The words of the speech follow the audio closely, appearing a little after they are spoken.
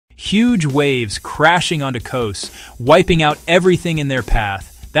Huge waves crashing onto coasts, wiping out everything in their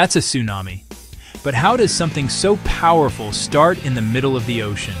path. That's a tsunami. But how does something so powerful start in the middle of the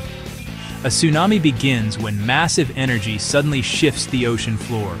ocean? A tsunami begins when massive energy suddenly shifts the ocean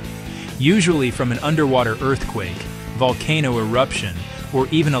floor, usually from an underwater earthquake, volcano eruption, or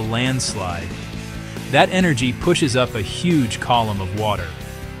even a landslide. That energy pushes up a huge column of water.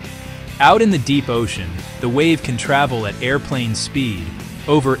 Out in the deep ocean, the wave can travel at airplane speed,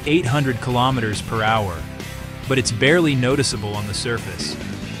 over 800 kilometers per hour, but it's barely noticeable on the surface.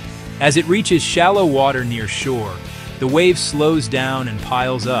 As it reaches shallow water near shore, the wave slows down and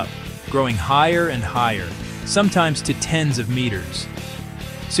piles up, growing higher and higher, sometimes to tens of meters.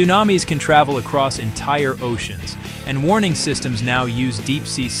 Tsunamis can travel across entire oceans, and warning systems now use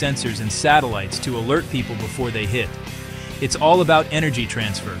deep-sea sensors and satellites to alert people before they hit. It's all about energy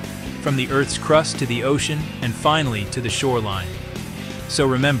transfer, from the Earth's crust to the ocean, and finally to the shoreline. So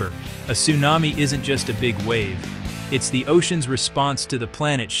remember, a tsunami isn't just a big wave. It's the ocean's response to the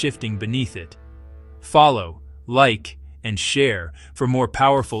planet shifting beneath it. Follow, like, and share for more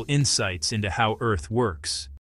powerful insights into how Earth works.